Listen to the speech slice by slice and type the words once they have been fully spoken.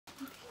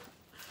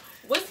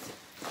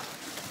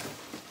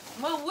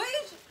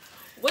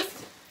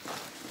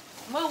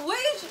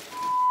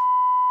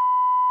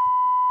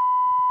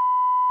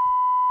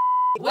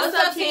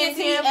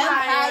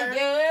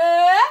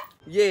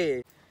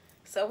Yeah.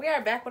 So we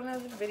are back with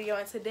another video,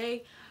 and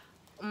today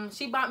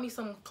she bought me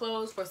some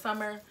clothes for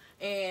summer,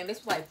 and this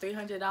was like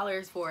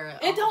 $300 for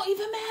it don't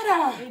even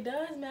matter. It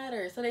does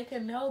matter, so they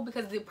can know,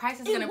 because the price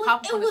is gonna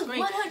pop up on the screen.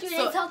 It was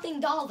 $100 and something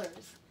dollars.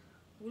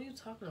 What are you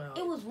talking about?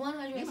 It was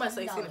 $100. You must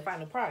say seen the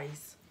final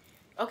price.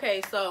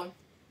 Okay, so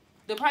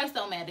the price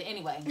don't matter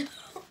anyway.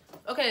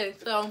 Okay,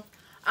 so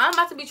I'm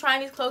about to be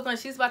trying these clothes on.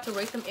 She's about to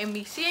rate them in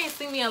me. She ain't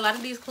seen me in a lot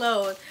of these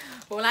clothes,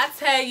 but when I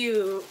tell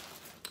you,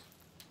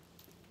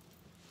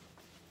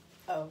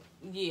 oh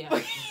yeah.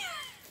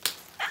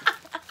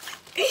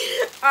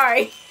 All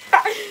right.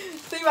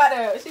 she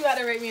about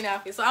to rate me an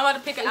outfit. So I'm about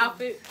to pick an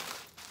outfit.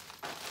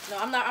 No,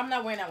 I'm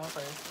not wearing that one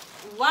first.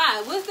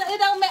 Why? It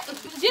don't matter.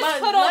 Just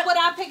put on what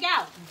I pick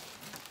out.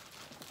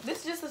 This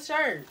is just a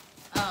shirt.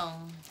 Oh.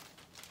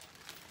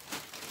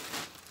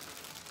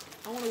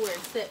 I want to wear a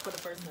set for the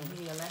first one.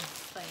 Yeah, let's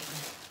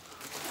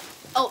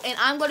see. Oh, and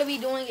I'm gonna be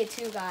doing it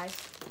too, guys.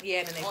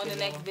 Yeah, the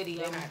next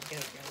video.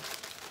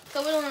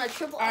 So we're doing a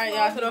triple. All right,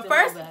 y'all. So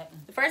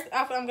the first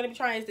outfit I'm gonna be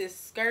trying is this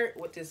skirt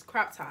with this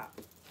crop top.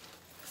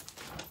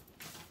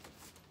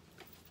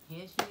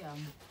 Here she go.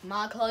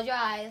 Ma, close your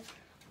eyes.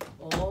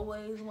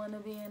 Always wanna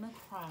be in a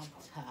crop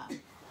top.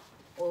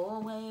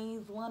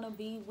 Always wanna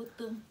be with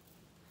the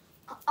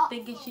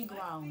thinking she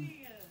grown.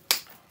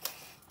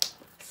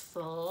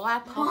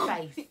 Slap her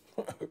face.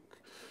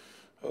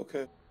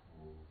 Okay.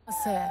 I'm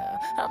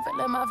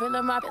feeling myself.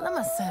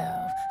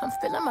 I'm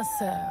feeling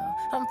myself.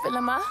 I'm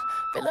feeling my.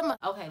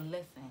 Okay,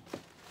 listen.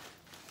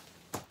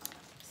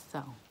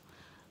 So,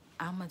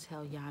 I'm gonna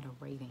tell y'all the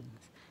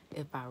ratings.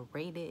 If I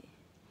rate it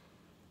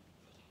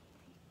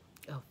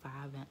a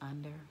 5 and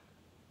under,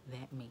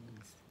 that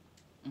means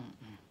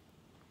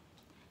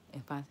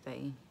If I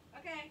say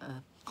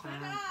a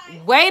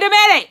 5, wait a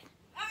minute.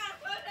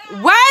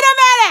 Wait a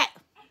minute.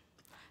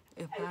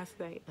 If I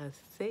say a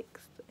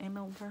 6 and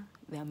over,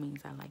 that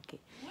means I like it.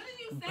 What are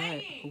you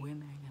saying? But we're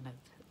not gonna.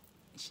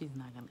 She's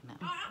not gonna know.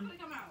 Oh, I'm gonna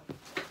come out.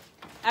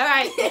 All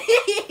right.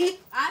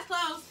 Eyes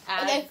closed.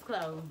 Eyes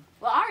closed.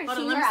 Well, I already Hold on,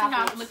 seen let her me see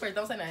how outfits. it look first.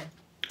 Don't say nothing.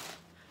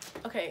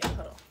 Okay, hold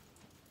on.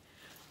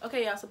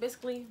 Okay, y'all. So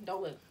basically,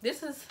 don't look.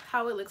 This is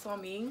how it looks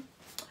on me.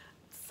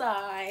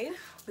 Side.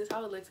 This is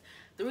how it looks.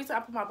 The reason I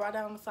put my bra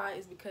down on the side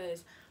is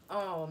because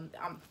I'm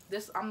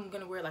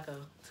gonna wear like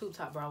a tube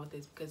top bra with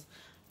this, because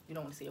you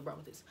don't want to see a bra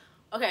with this.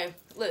 Okay,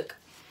 look.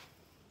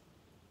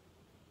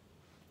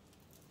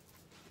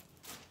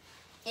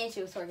 And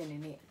she was twerking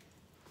in it.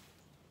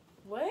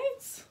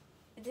 What?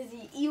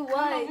 You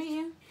was.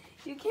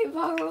 You can't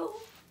borrow.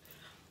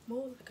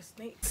 Move like a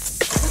snake.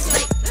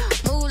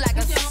 Move like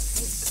a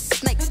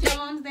snake. Put your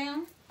arms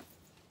down.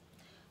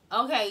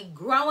 Okay,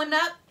 growing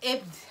up,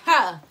 if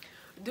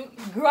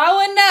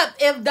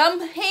them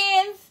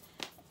hands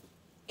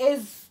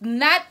is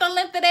not the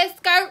length of that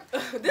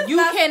skirt, you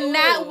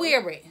cannot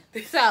wear it.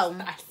 So,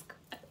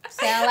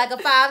 sound like a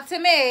 5 to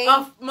me.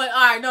 All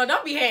right, no,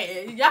 don't be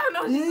hating. Y'all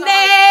know she's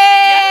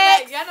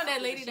Next. y'all know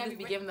that lady that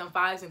be giving them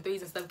 5s and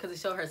 3s and stuff because it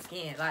show her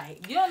skin.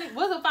 Like, You don't.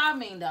 What's a 5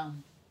 mean though?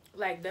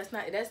 like that's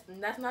not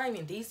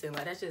even decent.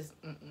 Like, that's just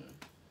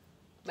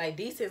like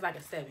decent is like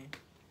a 7.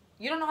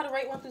 You don't know how to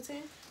rate 1 through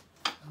 10?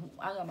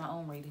 I got my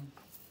own rating.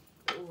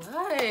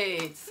 What?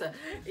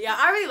 Yeah,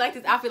 I really like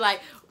this outfit.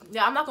 Like,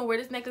 yeah, I'm not gonna wear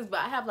this necklace, but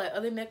I have like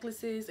other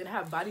necklaces and I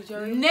have body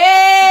jewelry.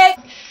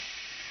 Next.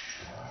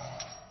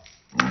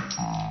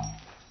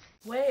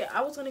 Wait,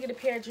 I was gonna get a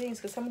pair of jeans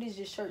because some of these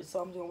just shirts, so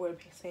I'm gonna wear the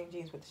same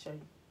jeans with the shirt.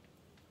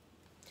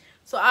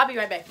 So I'll be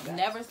right back, you guys.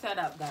 Never set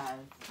up, guys.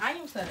 I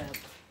am set up.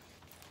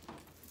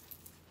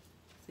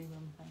 See what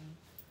I'm saying?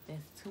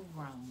 That's too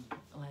wrong.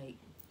 Like,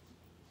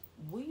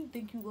 where you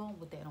think you going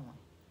with that on?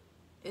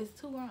 It's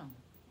too wrong.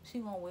 She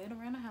gonna wear it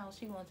around the house.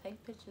 She gonna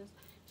take pictures.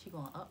 She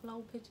gonna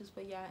upload pictures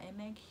for y'all in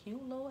that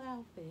cute little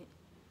outfit.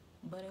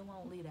 But it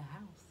won't leave the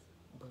house.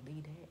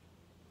 Believe that.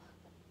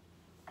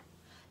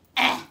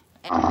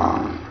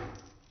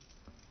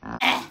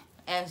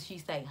 As she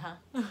say, huh?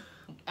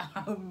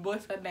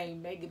 What's her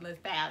name? Megan Thee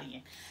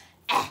Stallion.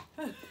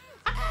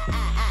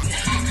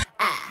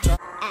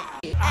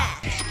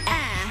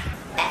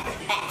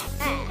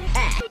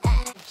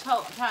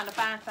 Trying to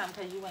find something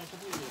because you ain't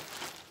completed.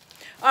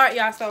 Alright,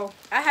 y'all, so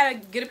I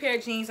had to get a pair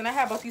of jeans, and I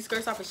had both these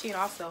skirts off of SHEIN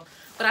also.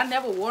 But I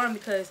never wore them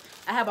because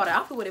I had bought an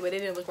outfit with it, but it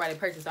didn't look right at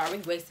purchase. I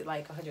already wasted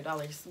like $100.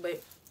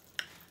 But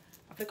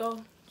I'm gonna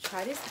go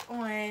try this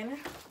on.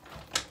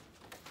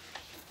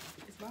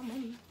 It's my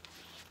money.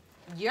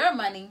 Your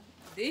money.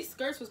 These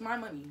skirts was my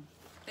money.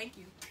 Thank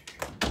you.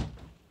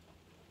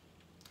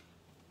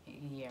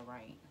 Yeah,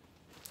 right.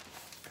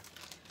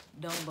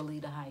 Don't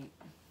believe the hype.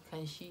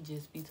 Because she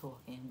just be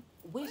talking.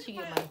 Where she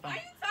get money from? Are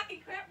you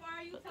talking crap or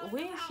are you talking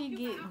Where she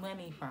get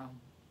money from?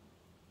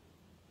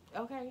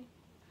 Okay.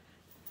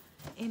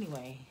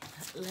 Anyway,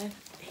 let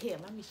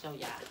me show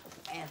y'all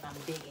as I'm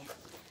digging.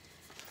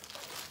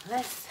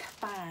 Let's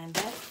find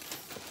that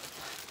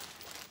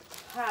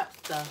hot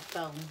stuff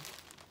though.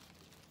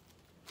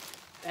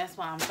 That's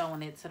why I'm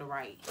throwing it to the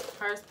right.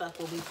 Her stuff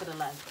will be to the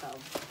left, so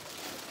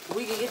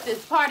we can get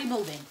this party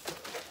moving.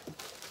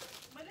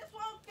 But this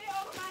won't fit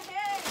over my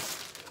head.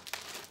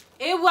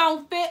 It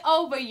won't fit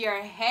over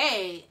your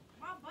head.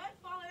 My butt's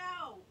falling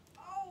out.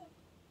 Oh.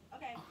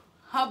 Okay.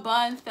 Her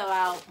bun fell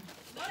out.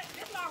 No,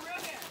 this is my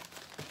real hair.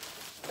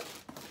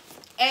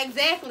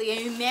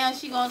 Exactly, and now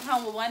she gonna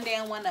come with one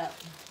down, one up.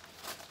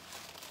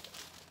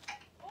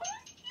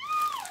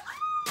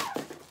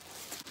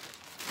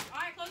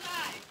 Alright, close your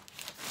eyes.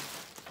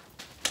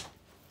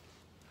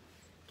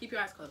 Keep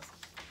your eyes closed.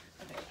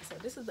 Okay, so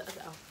this is the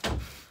other outfit.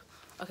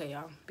 Okay,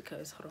 y'all,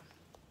 because hold on.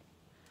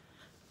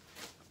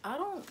 I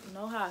don't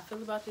know how I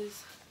feel about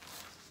this.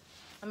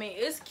 I mean,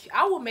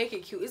 I will make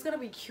it cute. It's gonna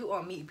be cute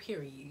on me,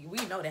 period. We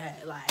know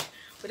that, like.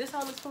 But this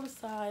how it looks from the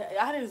side.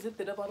 I didn't zip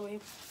it up all the way.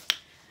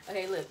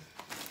 Okay, look.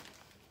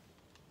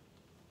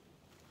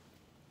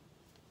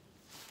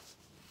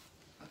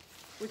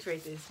 Which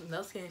rate this?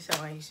 No skin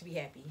showing. You should be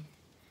happy.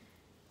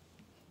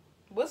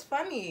 What's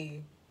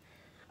funny?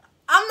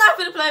 I'm not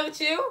gonna play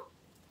with you.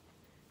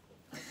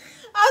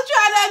 I'm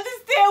trying to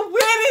understand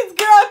where this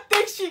girl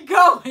thinks she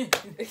going.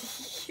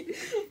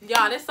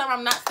 Y'all, this summer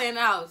I'm not staying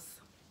out.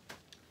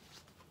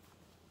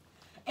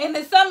 In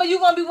the summer, you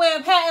gonna be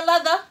wearing patent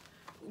leather.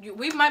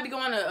 We might be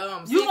going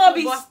to You gonna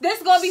be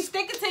this gonna be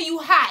sticking to you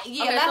hot.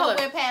 Yeah, Okay, let so her look.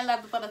 wear patent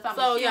leather for the summer.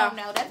 So, She yeah, don't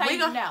know. That's how we you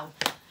gon- know.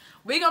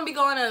 We're gonna be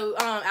going to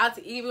out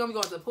to eat. We're gonna be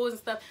going to the pools and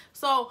stuff.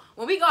 So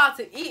when we go out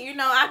to eat, you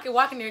know, I can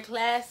walk in there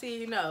classy,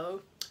 you know,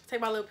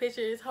 take my little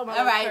pictures, hold my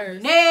All little right,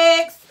 purse.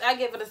 next. I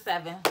give it a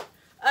 7.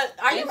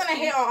 Are you It's gonna cute.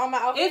 hit on my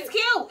outfit? It's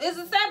cute. It's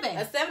a 7.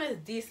 A 7 is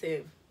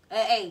decent.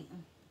 A 8.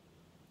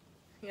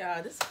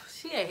 Yeah,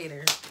 she a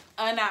hater.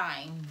 A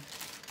 9.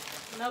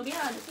 No, be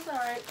honest, it's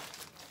alright.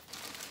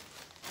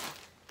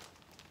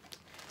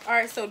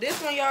 Alright, so this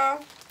one,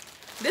 y'all.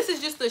 This is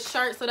just the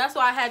shirt, so that's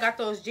why I had got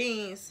those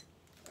jeans.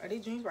 Are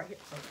these jeans right here?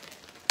 Okay.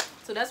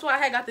 So that's why I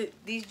had got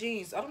these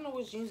jeans. I don't know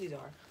which jeans these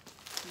are.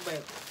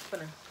 But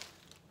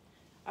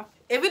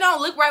if it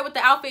don't look right with the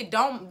outfit,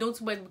 don't do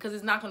too much because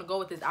it's not gonna go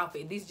with this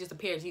outfit. These are just a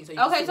pair of jeans. So you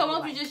can Okay, see so what why it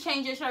don't you look just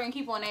change your shirt and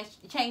keep on that?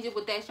 Change it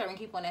with that shirt and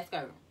keep on that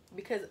skirt. like.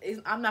 Because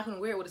I'm not gonna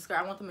wear it with a skirt.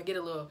 I want them to get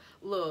a little.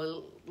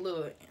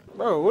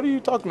 Bro, what are you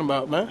talking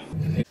about, man?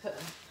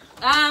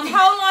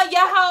 Hold on,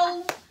 your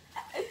hoe.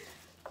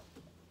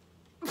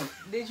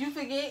 Did you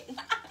forget?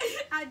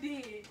 I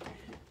did.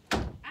 I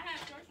had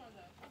shorts on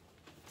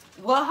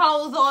though. What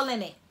holes all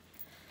in it?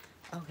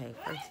 Okay,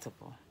 first of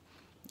all,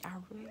 I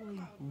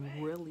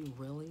really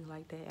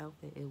like that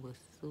outfit. It was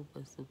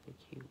super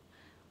cute.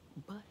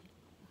 But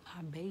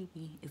my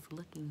baby is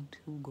looking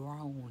too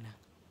grown.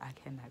 I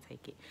cannot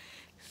take it.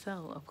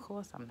 So, of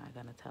course, I'm not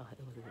going to tell her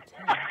it was a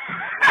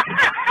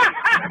 10.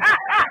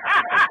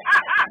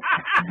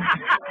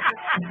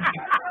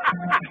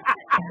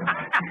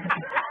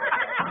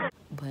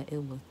 But it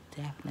was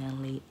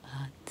definitely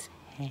a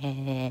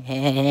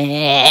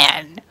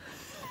 10.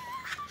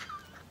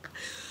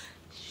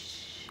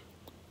 Shh.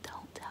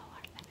 Don't tell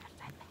her that I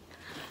said that.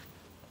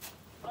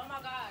 Oh my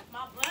god,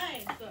 my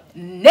brain.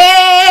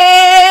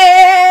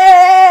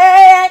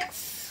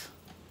 Next!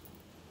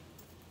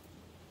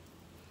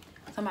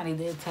 Somebody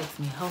did text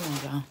me. Hold on,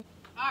 y'all.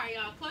 Alright,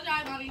 y'all. Close your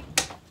eyes, mommy.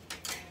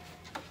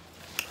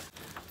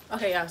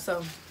 Okay, y'all.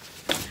 So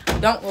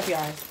don't open your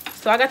eyes.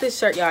 So I got this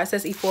shirt, y'all. It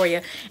says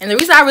Euphoria. And the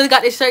reason I really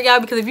got this shirt, y'all,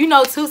 because if you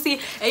know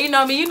Tusi and you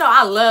know me, you know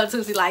I love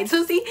Tusi. Like,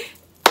 Tusi,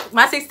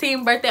 my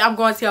 16th birthday, I'm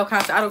going to your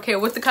concert. I don't care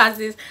what the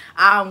concert is.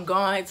 I'm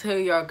going to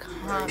your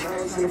concert.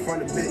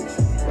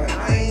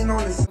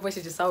 Which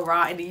is just so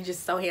raw and then you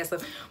just so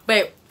handsome.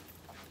 But,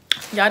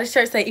 y'all, this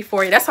shirt say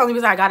Euphoria. That's the only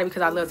reason I got it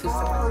because I love Tusi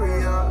so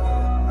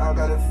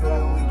much.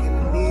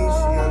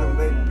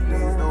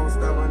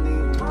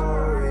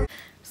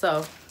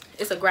 So,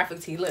 it's a graphic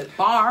tee. Look.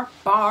 Bar.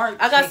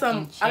 I got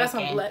some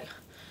black.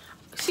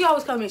 She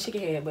always calls me a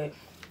chicken head, but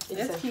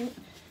That's cute.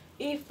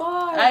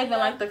 Euphoria. I even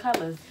like the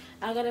colors.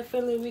 I got a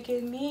feeling we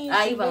can meet.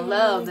 I even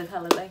love the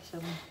colors,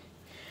 actually.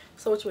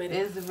 So which rated?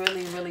 It's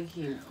really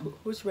cute.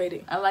 Which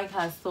rated? I like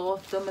how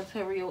soft the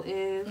material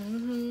is.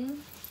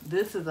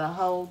 This is a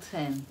whole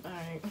 10.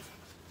 Alright.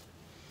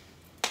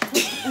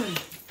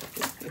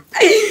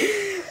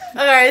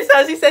 Alright,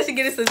 so she said she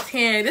get us a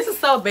 10. This is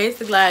so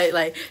basic,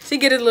 like she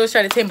get us a little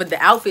shirt a 10, but the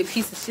outfit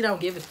pieces she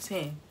don't give it a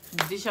 10.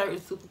 This shirt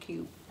is super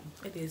cute.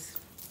 It is.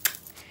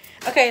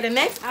 Okay, the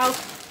next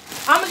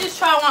outfit, I'm gonna just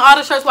try on all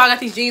the shirts while I got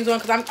these jeans on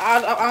because I'm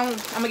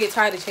gonna get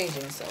tired of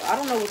changing. So I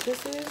don't know what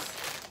this is.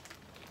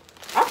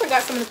 I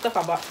forgot some of the stuff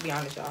I bought, to be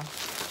honest, y'all.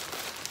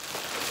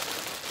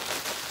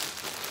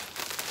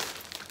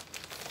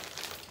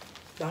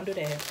 Don't do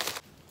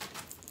that.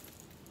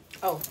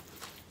 Oh,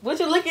 what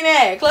you looking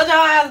at? Close your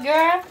eyes,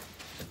 girl.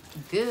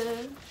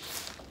 Good.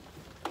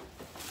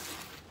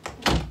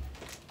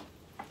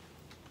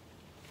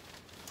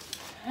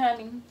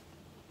 Honey.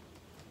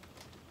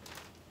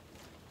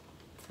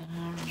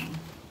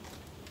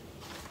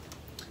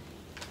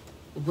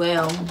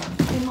 Well.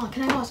 Hey, Mom,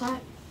 can I go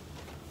outside?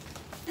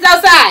 It's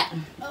outside.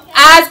 Okay.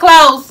 Eyes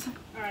closed.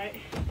 Alright.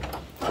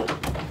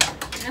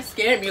 That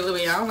scared me a little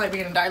bit. I don't like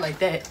being in the dark like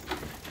that.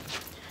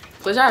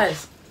 Close your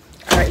eyes.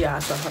 All right,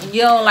 y'all. So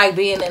You don't like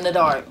being in the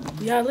dark.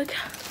 y'all look.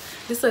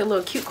 This is a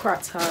little cute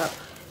crop top.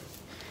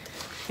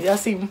 Y'all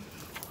see?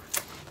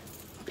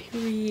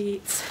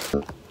 Period.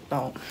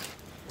 Don't.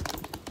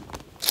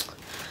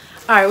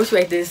 Alright, what you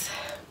rate this?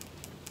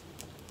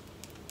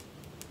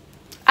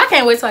 I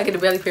can't wait till I get the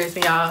belly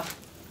piercing, y'all.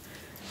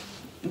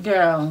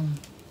 Girl.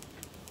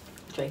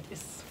 Rate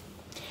this.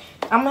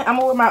 I'm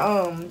gonna wear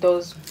my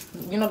those,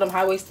 you know, them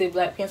high-waisted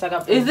black pants I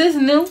got. Is this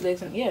new?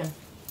 Yeah.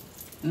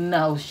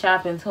 No,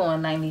 shopping tour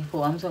in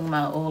 94. I'm talking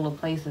about all the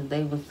places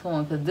they was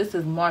touring, because this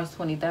is March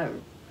 23rd.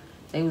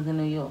 They was in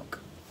New York.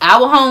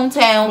 Our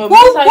hometown. Well, woo,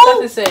 how you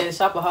thought it said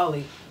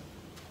shopaholic.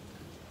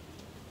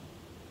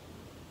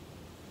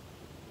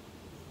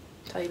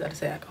 How you gotta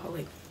say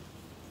alcoholic?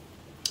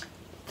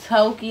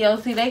 Tokyo.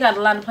 See, they got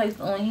a lot of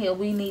places on here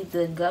we need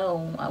to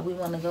go. We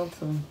want to go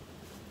to.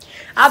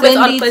 I'll bet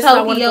all the places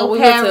I want to go.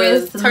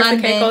 Paris, Turks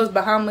and Caicos,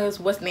 Bahamas.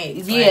 What's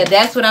next? Yeah, like,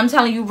 that's what I'm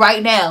telling you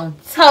right now.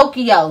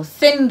 Tokyo,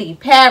 Cindy,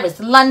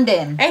 Paris,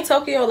 London. Ain't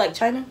Tokyo like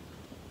China?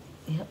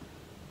 Yep.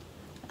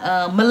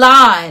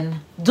 Milan,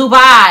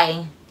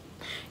 Dubai.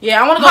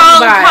 Yeah, I want to go to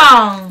Dubai.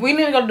 Kong. We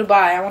need to go to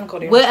Dubai. I want to go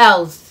there. Where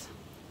else?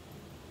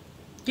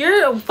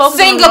 You're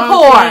focusing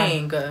Singapore. On the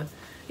wrong thing.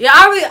 Yeah,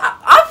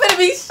 I'm finna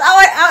be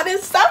showing out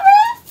this summer.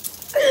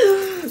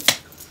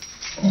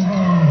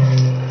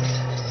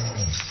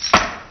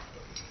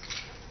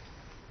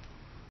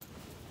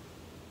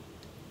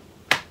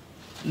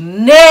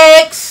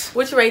 Next.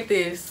 What you rate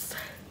this?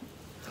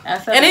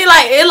 And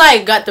it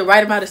like got the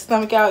right amount of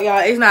stomach out, y'all.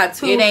 It's not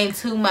too. It ain't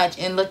too much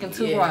and looking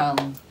too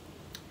wrong.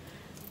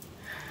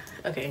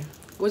 Okay.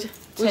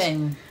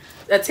 10.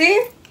 A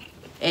 10?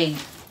 8.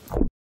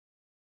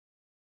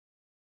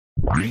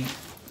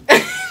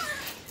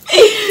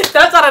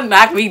 Don't try to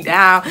knock me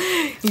down,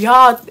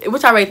 y'all.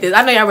 What y'all rate this?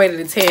 I know y'all rated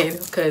a 10,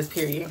 cause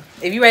period.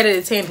 If you rated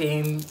a 10,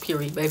 then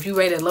period. But if you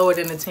rated lower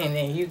than a 10,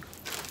 then you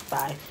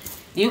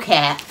 5. You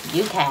cap.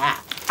 You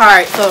cap. All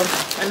right, so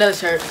another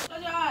shirt.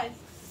 Close your eyes.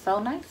 So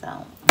nice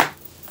out.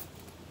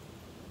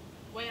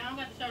 Wait, I don't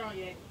got the shirt on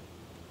yet.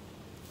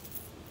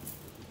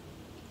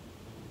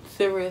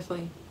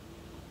 Seriously.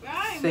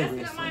 Right,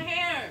 messing up my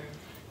hair.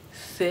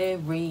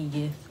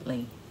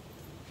 Seriously.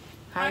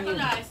 How you?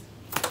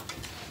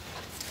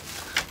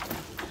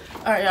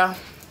 All right, y'all.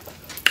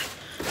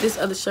 This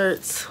other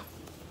shirts.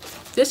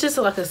 This just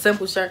like a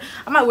simple shirt.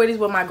 I might wear these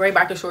with my gray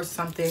biker shorts or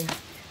something.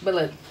 But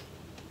look.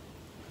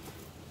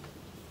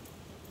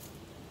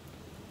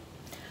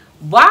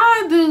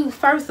 Why do,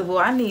 first of all,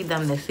 I need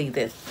them to see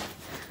this.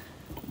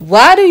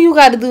 Why do you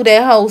got to do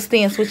that whole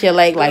stance with your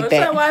leg like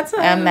that?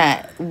 I'm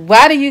not.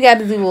 Why do you got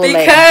to do all that?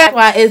 Because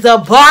why it's a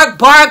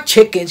bark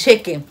chicken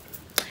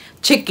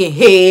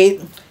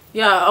head.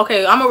 Yeah,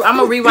 okay. I'm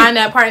gonna rewind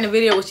that part in the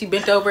video where she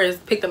bent over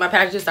and picked up my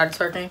package and started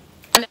twerking.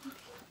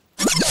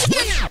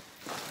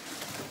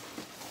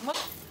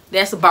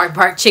 That's a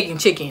bark chicken.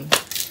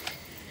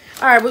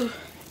 All right, well,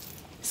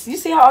 you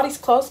see how all these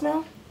clothes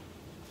smell?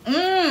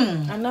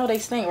 I know they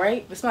stink,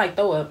 right? They smell like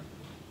throw up.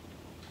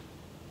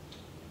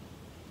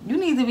 You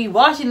need to be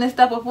washing this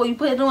stuff before you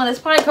put it on. It's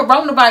probably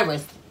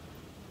coronavirus.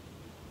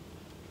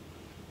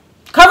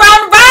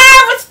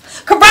 Coronavirus!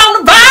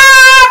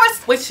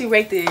 What you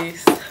rate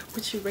this?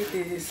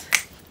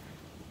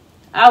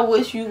 I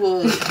wish you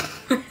would.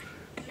 You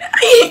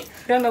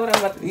don't know what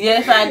I'm about to do.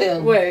 Yes, I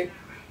do. What?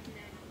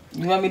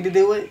 You want me to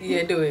do it?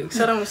 Yeah, do it.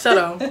 Show them.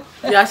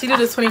 Yeah, she do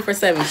this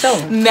 24/7. Show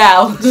them.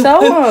 No.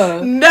 Show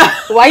them. No.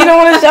 Why you don't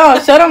want to show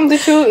them? Show them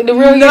the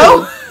real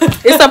you.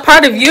 It's a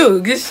part of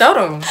you. Just show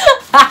them.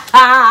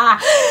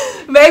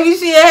 Maybe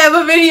she'll have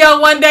a video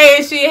one day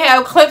and she'll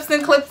have clips.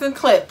 And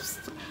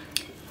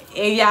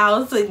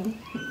y'all see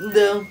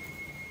the...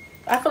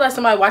 I feel like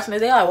somebody watching this,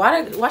 they like,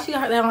 why she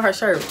got that on her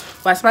shirt?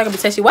 Why somebody gonna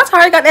be texting you, why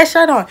Tari got that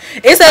shirt on?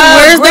 It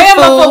says, where's the food?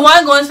 Grandma for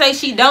one gonna say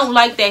she don't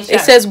like that shirt.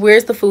 It says,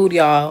 where's the food,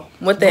 y'all?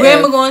 What the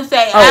Grandma F? gonna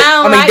say,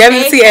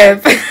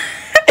 WTF.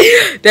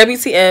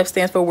 WTF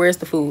stands for where's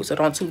the food, so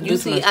don't you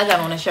see, I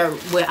got on a shirt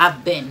where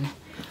I've been.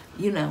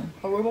 You know.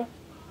 Oh,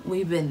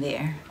 we've been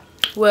there.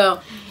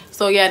 Well,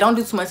 so yeah, don't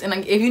do too much. And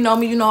if you know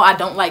me, you know I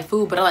don't like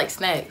food, but I like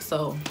snacks,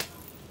 so.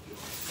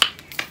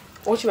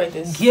 What you rate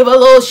this? Give a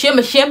little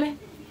shimmy.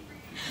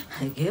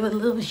 Give it a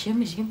little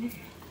shimmy.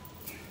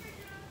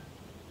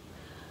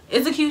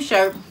 It's a cute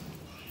shirt.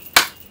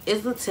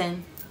 It's a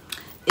 10.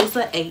 It's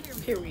a 8.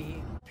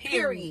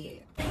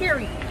 Period.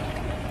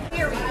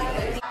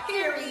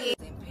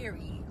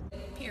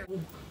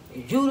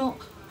 You don't.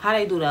 How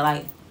they do that?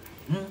 Like.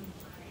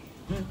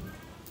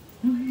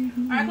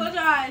 Alright, close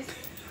your eyes.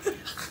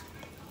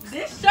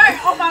 This shirt,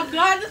 oh my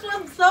god, this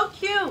one's so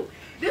cute.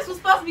 This was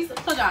supposed to be.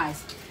 Close your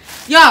eyes.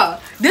 Y'all,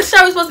 this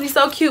shirt was supposed to be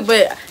so cute,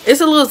 but it's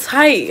a little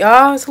tight,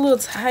 y'all. It's a little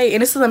tight.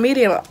 And this is a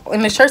medium.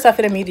 And the shirts I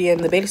fit a medium.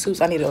 The bathing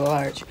suits I need a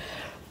large.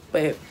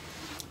 But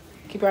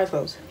keep your eyes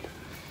closed.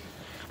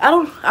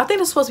 I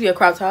think it's supposed to be a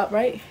crop top,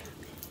 right?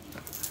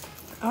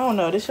 I don't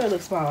know. This shirt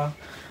looks small.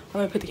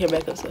 Let me put the camera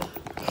back up so.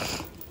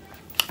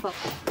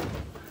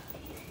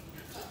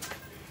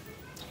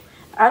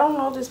 I don't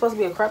know if it's supposed to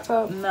be a crop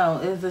top.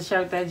 No, it's a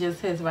shirt that just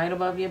hits right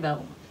above your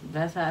belt.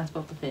 That's how it's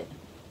supposed to fit.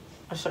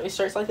 It's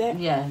shirts like that?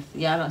 Yes.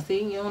 Yeah, I don't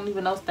see. You don't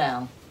even know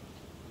style.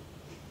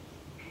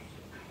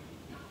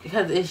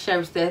 Because it's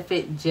shirts that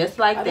fit just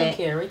like I that. don't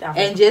care. Right the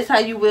And just how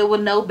you wear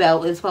with no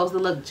belt. It's supposed to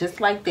look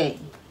just like that.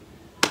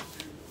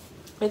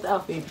 Rate the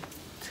outfit.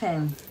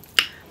 10.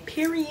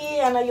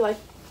 Period. I know you like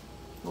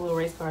little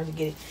race cars. You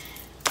get it.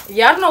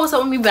 Yeah, I don't know what's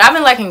up with me, but I've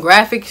been liking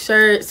graphic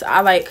shirts.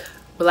 I like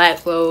black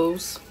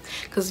clothes.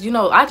 Because, you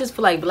know, I just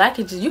feel like black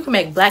is just... You can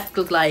make black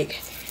look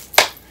like...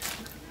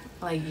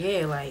 Like,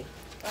 yeah, like...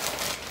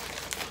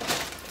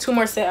 2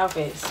 more set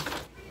outfits.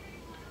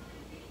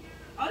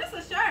 Oh, this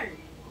is a shirt.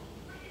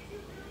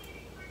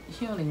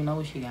 She don't even know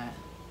what she got.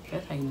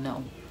 That's how you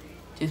know.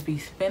 Just be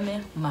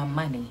spending my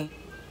money.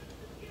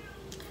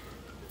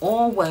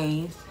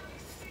 Always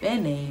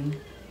spending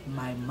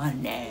my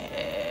money.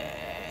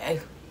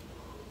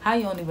 How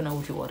you don't even know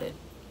what you ordered?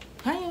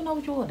 How you don't know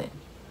what you ordered?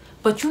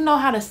 But you know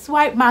how to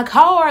swipe my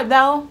card,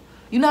 though.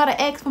 You know how to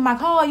ask for my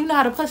card. You know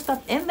how to put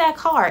stuff in that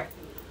card.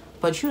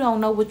 But you don't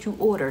know what you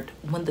ordered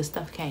when the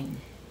stuff came.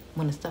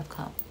 When the stuff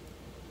comes.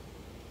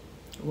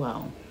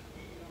 Well,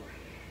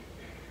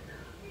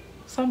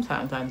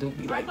 sometimes I do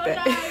be like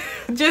that.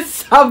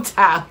 Just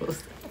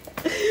sometimes.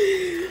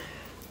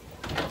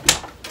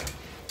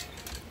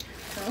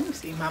 Let me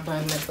see my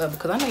bun messed up.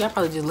 Because I know y'all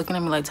probably just looking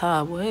at me like,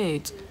 Todd,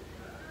 wait.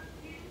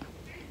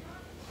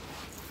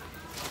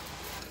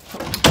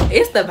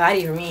 It's the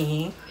body for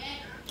me.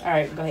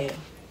 Alright, go ahead.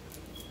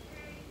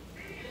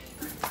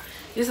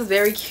 This is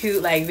very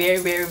cute. Like, very,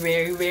 very,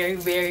 very, very,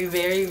 very,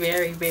 very,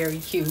 very, very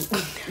cute.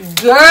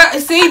 Girl,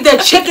 see the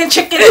chicken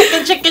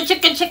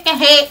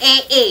head.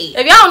 If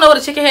y'all don't know what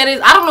a chicken head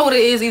is, I don't know what it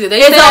is either.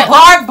 It's a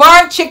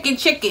bark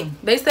chicken.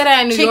 They said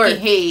that in New York.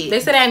 Chicken head. They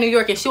said that in New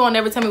York, and she won't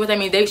never tell me what that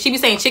means. She be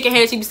saying chicken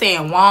head, she be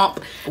saying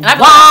womp. And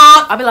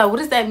I be like, what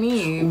does that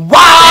mean?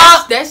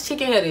 Womp. That's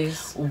chicken head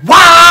is.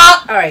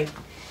 Womp. Alright.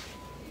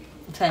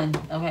 10.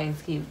 Okay,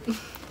 it's cute.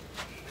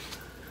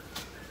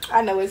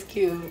 I know it's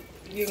cute.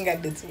 You ain't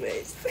got to do too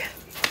much.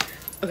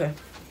 Okay.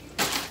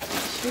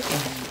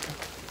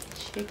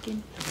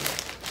 Chicken.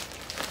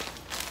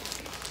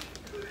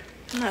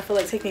 I feel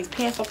like taking these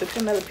pants off to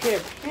put another pair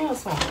of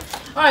pants on.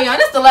 Alright, y'all.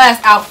 This is the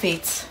last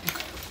outfit.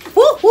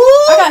 Woo woo.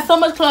 I got so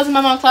much clothes in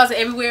my mom's closet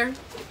everywhere.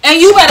 And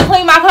you better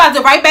clean my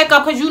closet right back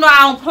up because you know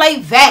I don't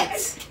play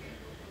that.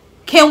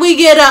 Can we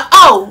get a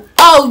O?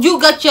 Oh, you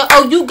got your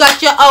O. You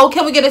got your O.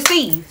 Can we get a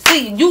C?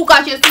 C. You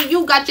got your C.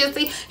 You got your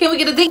C. Can we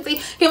get a D?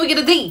 C. Can we get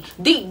a D?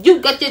 D. You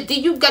got your D.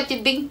 You got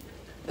your D.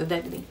 Is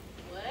that the D?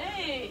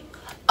 Wait.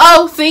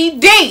 O, C,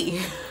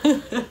 D.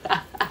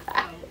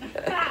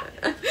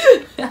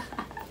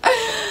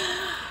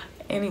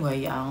 Anyway,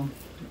 y'all.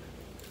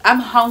 I'm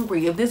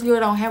hungry. If this girl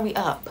don't hurry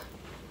up.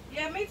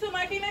 Yeah, me too,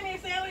 Mike. Can you make me a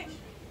sandwich?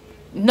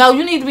 No,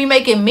 you need to be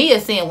making me a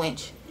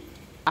sandwich.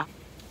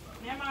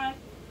 Never mind.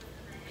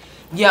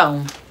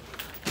 Yo,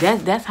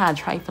 that's how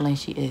trifling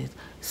she is.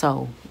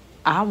 So,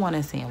 I want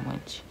a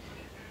sandwich.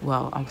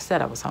 Well, I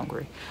said I was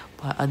hungry.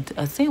 But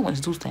a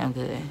sandwich do sound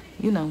good.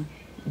 You know,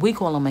 we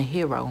call them a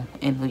hero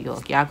in New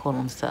York. Y'all call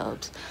them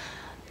subs.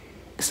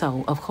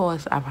 So, of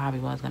course, I probably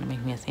was going to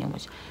make me a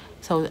sandwich.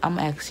 So, I'm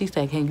asking, she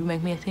said, can you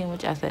make me a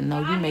sandwich? I said, no,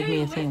 you make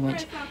me a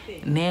sandwich.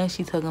 Now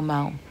she talking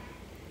about,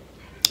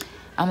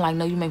 I'm like,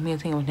 no, you make me a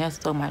sandwich. Now she's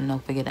talking about, no,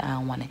 forget it, I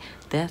don't want it.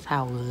 That's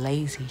how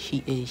lazy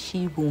she is.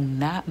 She will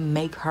not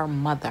make her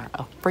mother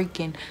a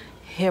freaking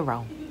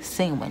hero,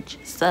 sandwich,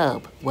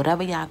 sub,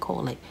 whatever y'all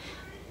call it.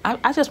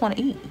 I just want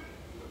to eat.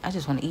 I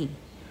just want to eat.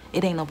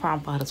 It ain't no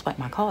problem for her to swipe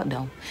my card,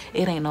 though.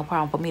 It ain't no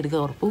problem for me to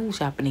go to food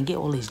shopping and get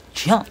all this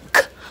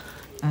junk,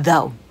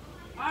 though. All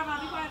right,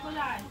 Mom, be quiet. Close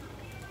your eyes.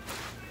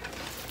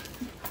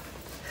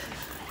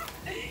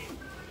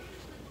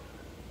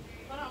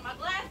 Hold on, my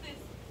glasses.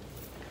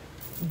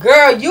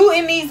 Girl, you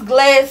in these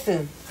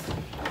glasses.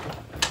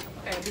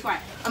 Okay, be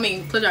quiet. I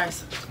mean, close your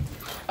eyes.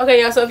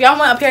 Okay, y'all. So if y'all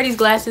want a pair of these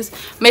glasses,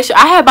 make sure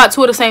I had about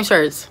 2 of the same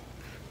shirts.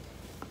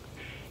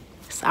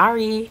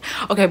 Sorry.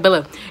 Okay, but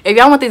look, if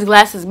y'all want these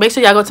glasses, make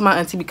sure y'all go to my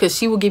auntie because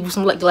she will give you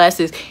some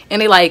glasses,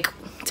 and they like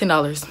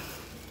 $10.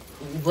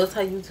 What's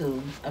her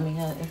YouTube? I mean,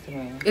 her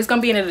Instagram. It's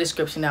gonna be in the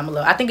description down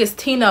below. I think it's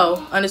Tino__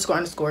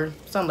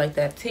 something like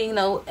that.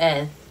 Tino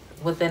S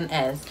with an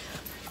S.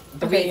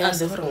 Okay, yeah,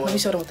 so hold on. Let me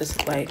show them what this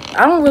is like.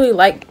 I don't really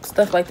like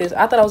stuff like this.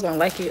 I thought I was gonna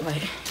like it.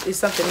 Like, it's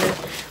something new.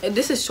 And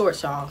this is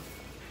short, y'all.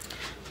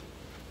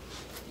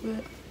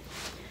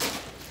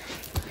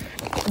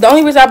 The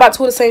only reason I bought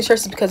 2 of the same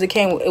shirts is because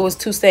it was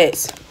 2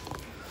 sets.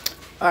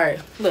 All right,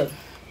 look.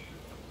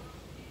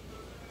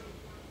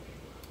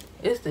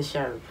 It's the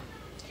shirt.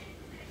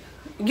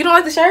 You don't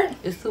like the shirt?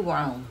 It's too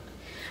round.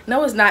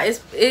 No, it's not.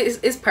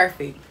 It's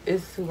perfect.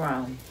 It's too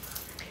round.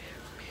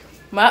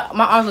 My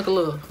arms look a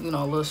little, a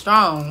little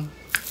strong.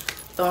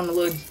 Throwing a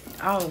little.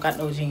 I don't got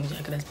no jean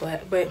jacket that's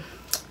black, but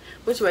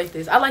what you rate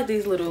this? I like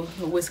these little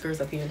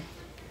whiskers up here.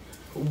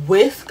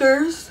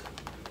 Whiskers?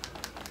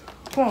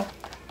 Come on.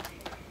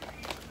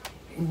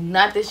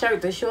 Not the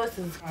shirt. The shorts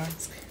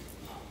is.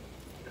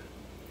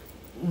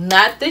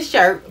 Not the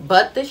shirt,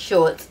 but the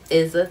shorts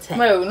is a 10.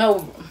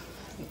 No.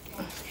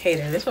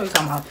 Hater. That's what we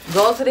talking about.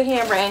 Go to the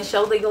camera and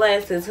show the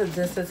glasses since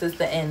it's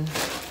the end,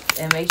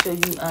 and make sure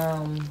you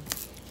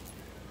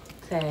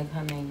tag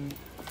her name.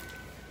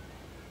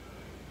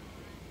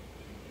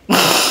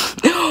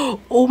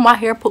 Oh, my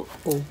hair pull.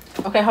 Oh.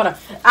 Okay, hold on.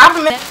 I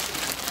remember.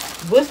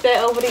 What's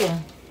that over there?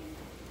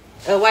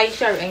 A white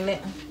shirt, ain't it?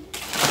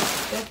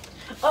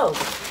 Oh.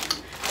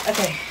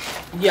 Okay.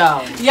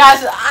 Y'all. Y'all,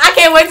 I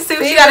can't wait to see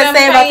what you gotta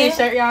say about this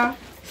shirt, y'all.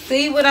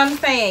 See what I'm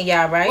saying,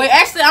 y'all, right? Wait,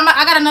 actually,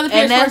 I got another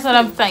pair of shorts. And that's what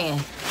I'm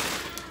saying.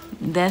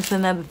 That's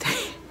another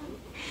thing.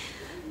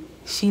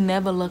 She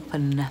never looked for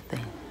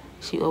nothing.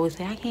 She always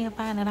say, I can't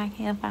find it,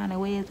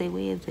 where is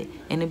it?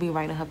 And it be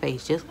right in her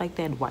face. Just like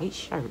that white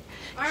shirt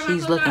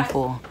she's looking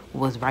for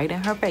was right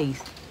in her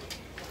face.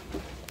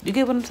 You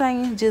get what I'm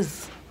saying?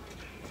 Just...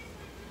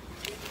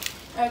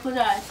 Alright, close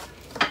your eyes.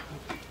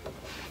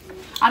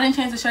 I didn't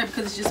change the shirt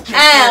because it's just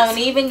I don't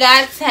even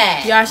got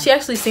time. Y'all, she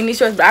actually seen these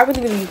shorts, but I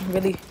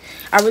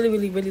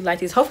really like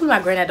these. Hopefully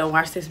my granddad don't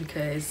watch this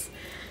because...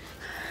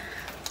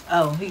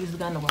 Oh, he's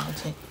gonna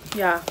watch it.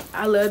 Yeah,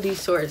 I love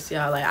these shorts,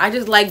 y'all. Like, I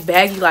just like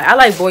baggy, like, I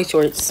like boy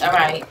shorts.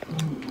 Alright.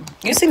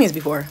 You've seen these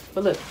before,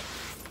 but look.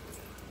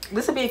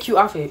 This would be a cute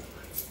outfit.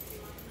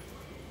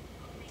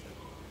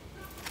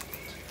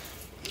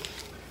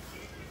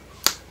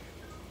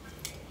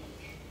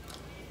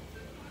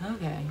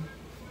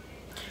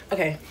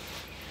 Okay.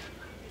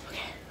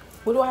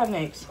 What do I have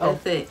next?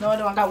 That's it. No, I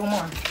don't. I got one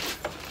more.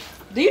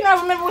 Do you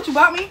not remember what you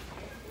bought me?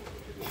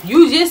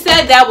 You just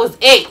said that was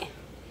it.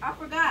 I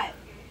forgot.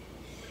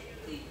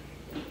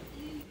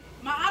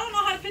 I don't know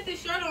how to put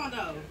this shirt on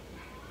though.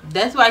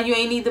 That's why you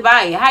ain't need to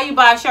buy it. How you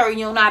buy a shirt and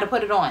you don't know how to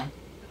put it on?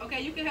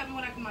 Okay, you can help me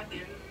when I come out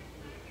there.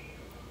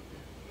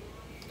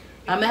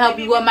 I'm gonna help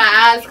you with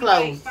my eyes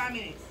closed. 5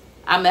 minutes.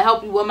 I'm gonna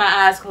help you with my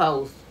eyes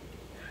closed.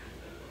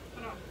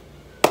 Hold on.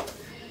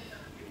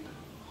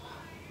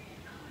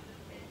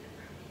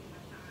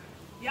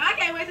 Yeah, I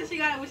can't wait till she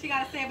got what she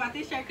got to say about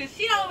this shirt because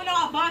she don't even know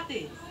I bought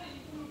this.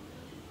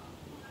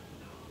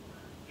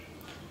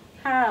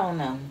 I don't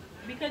know.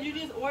 Because you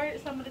just ordered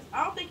some of this.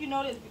 I don't think you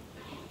know this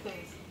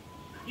because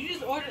you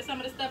just ordered some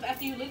of the stuff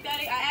after you looked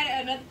at it. I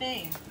added another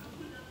thing.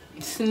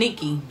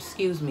 Sneaky.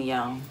 Excuse me,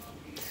 y'all.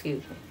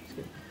 Excuse me.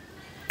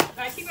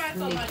 Alright, keep your eyes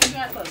closed. Keep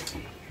your eyes closed.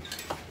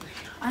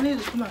 I need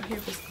to come out here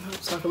for some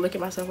help so I can look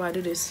at myself while I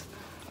do this.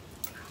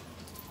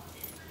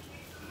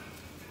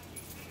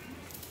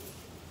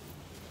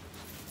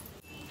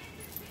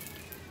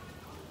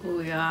 Oh,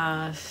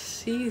 y'all.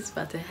 She's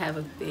about to have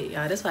a fit,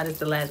 y'all. That's why this is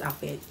the last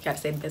outfit. You gotta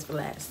say the best for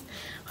last.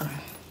 Hold on.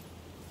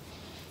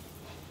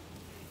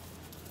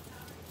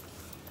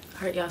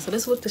 Alright, y'all. So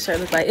this is what the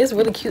shirt looks like. It's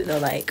really cute, though.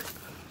 Like,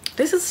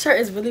 this shirt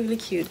is really, really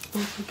cute.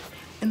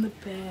 In the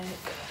back.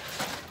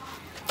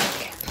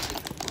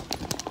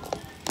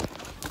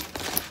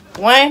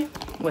 Okay.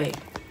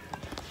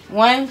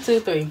 1, 2,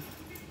 3.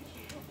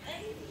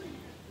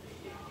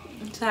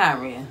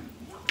 Tyria.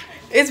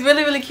 It's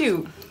really, really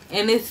cute.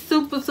 And it's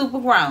super, super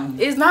grown.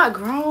 It's not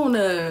grown.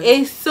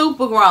 It's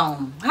super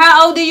grown.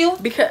 How old are you?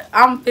 Because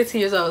I'm 15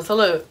 years old. So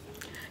look,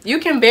 you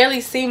can barely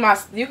see my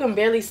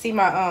stomach.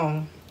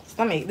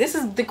 This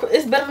is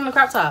it's better than the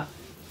crop top.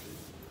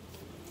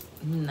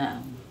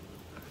 No.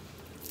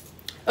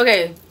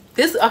 Okay.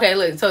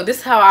 Look. So this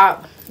is how I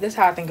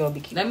think it'll be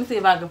cute. Let me see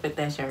if I can fit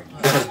that shirt.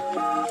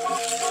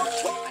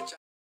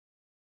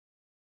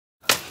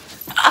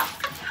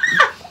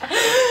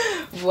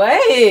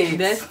 Wait.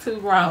 That's too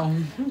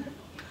grown.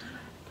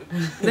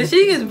 The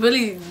chic is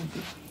really...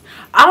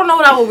 I don't know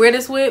what I would wear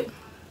this with.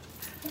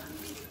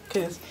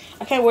 Because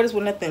I can't wear this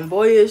with nothing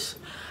boyish.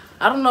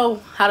 I don't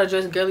know how to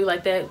dress girly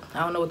like that. I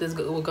don't know what this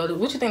will go to.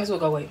 What you think this will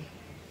go with?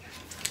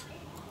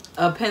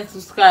 A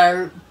pencil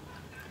skirt.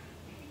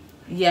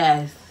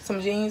 Yes.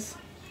 Some jeans?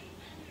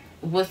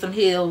 With some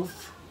heels.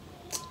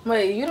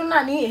 Wait, you do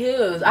not need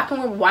heels. I can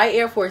wear white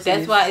Air Forces.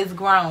 That's why it's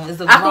grown. It's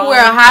a I can wear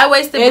a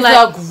high-waisted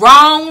black. It's a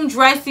grown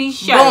dressy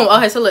shirt. Boom.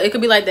 Okay, so look, it could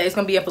be like that. It's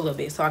going to be up a little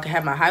bit. So I can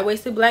have my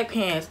high-waisted black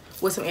pants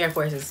with some Air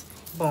Forces.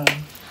 Boom.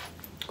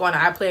 Going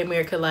to I Play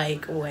America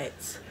like what?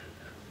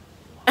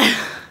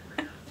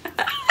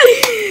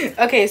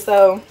 Okay,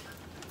 so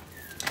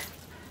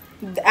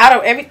out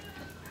of every...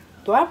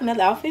 Do I have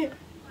another outfit?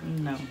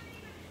 No.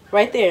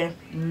 Right there.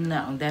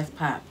 No, that's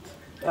popped.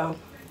 Oh.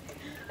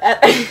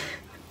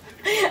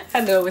 I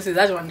know it was his.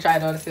 I just want to try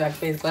it on to see if I can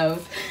fit his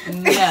clothes.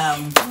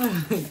 No.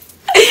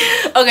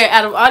 Okay,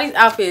 out of all these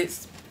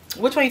outfits,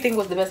 which one you think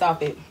was the best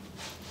outfit?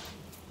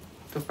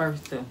 The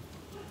first two.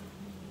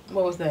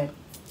 What was that?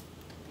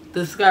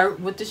 The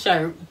skirt with the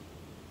shirt.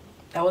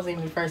 That wasn't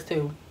even the first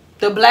two.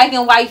 The black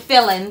and white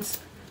fillings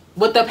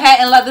with the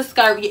patent leather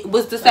skirt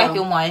was the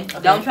second one. Okay.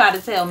 Don't try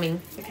to tell me.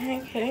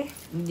 Okay.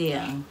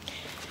 Yeah.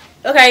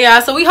 Okay,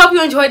 y'all. So we hope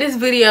you enjoyed this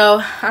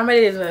video. I'm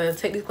ready to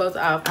take these clothes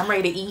off. I'm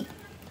ready to eat.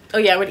 Oh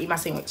yeah, I'm ready to eat my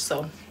sandwich.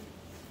 So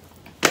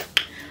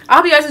I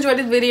hope you guys enjoyed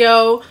this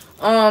video.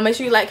 Make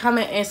sure you like,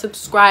 comment, and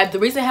subscribe. The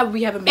reason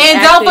we haven't been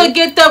active, don't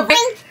forget the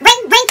ring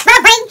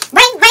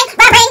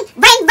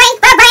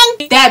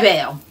that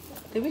bell.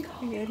 Did we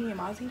call you Eddie and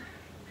Mozzie?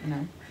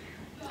 No.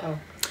 Oh.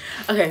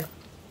 Okay.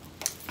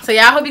 So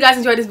yeah, I hope you guys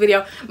enjoyed this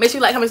video. Make sure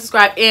you like, comment,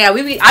 subscribe, and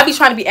I be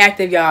trying to be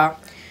active, y'all.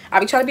 I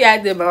be trying to be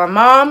active, but my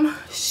mom,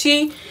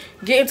 she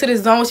get into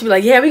this zone. She be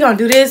like, yeah, we gonna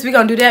do this, we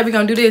gonna do that, we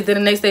gonna do this. Then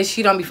the next day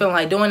she don't be feeling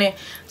like doing it.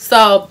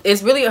 So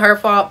it's really her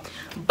fault.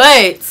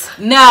 But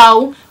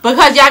no,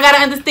 because y'all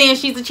gotta understand,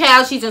 she's a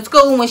child. She's in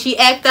school. When she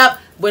act up,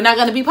 we're not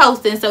gonna be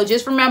posting. So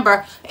just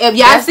remember, if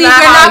y'all see we're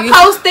not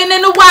posting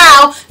in a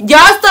while,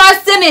 y'all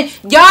start sending.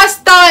 Y'all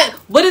start.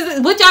 What is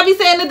it? What y'all be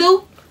saying to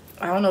do?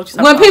 I don't know what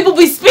you're talking about. People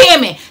be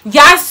spamming,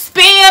 y'all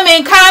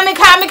spamming,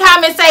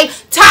 comment, say,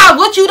 Ty,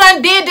 what you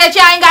done did that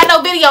y'all ain't got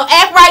no video?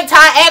 Act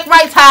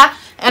right, Ty.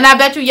 And I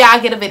bet you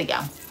y'all get a video.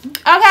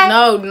 Okay.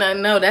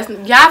 No. That's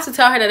y'all have to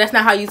tell her that's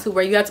not how YouTube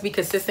works. You have to be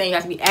consistent. You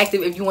have to be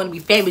active if you want to be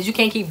famous. You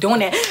can't keep doing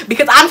that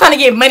because I'm trying to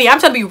get money. I'm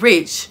trying to be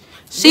rich.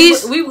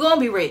 We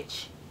gonna be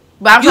rich,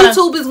 but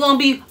YouTube is gonna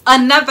be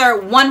another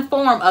one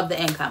form of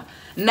the income,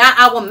 not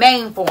our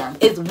main form.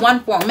 It's one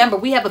form. Remember,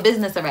 we have a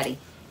business already.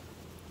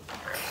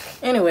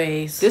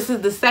 Anyways, this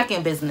is the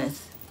second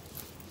business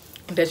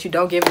that you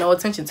don't give no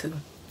attention to.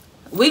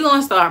 She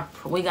was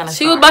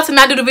about to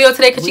not do the video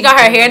today because she got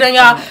her hair done,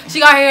 y'all. She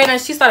got her hair done.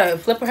 She started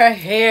flipping her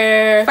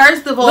hair.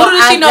 First of all, little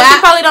did she know, she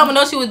probably don't even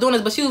know she was doing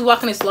this, but she was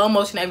walking in slow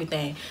motion and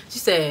everything. She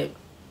said,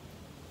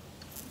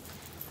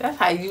 that's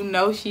how you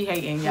know she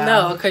hating, y'all.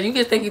 No, because you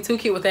just think you're too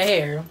cute with her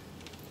hair.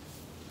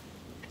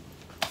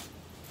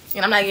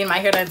 And I'm not getting my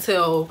hair done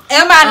until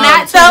Am I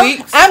not, 2 though?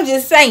 weeks. I'm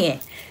just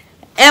saying.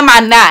 Am I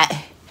not?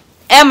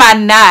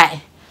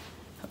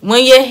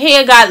 When your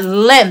hair got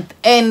length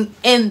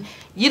and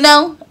you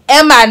know,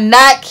 am I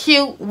not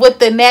cute with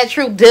the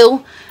natural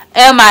do?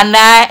 Am I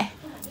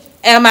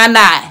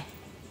not?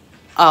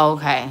 Oh,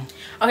 okay.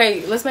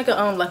 Okay, let's make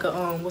a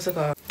what's it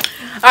called?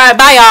 All right,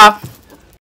 bye y'all.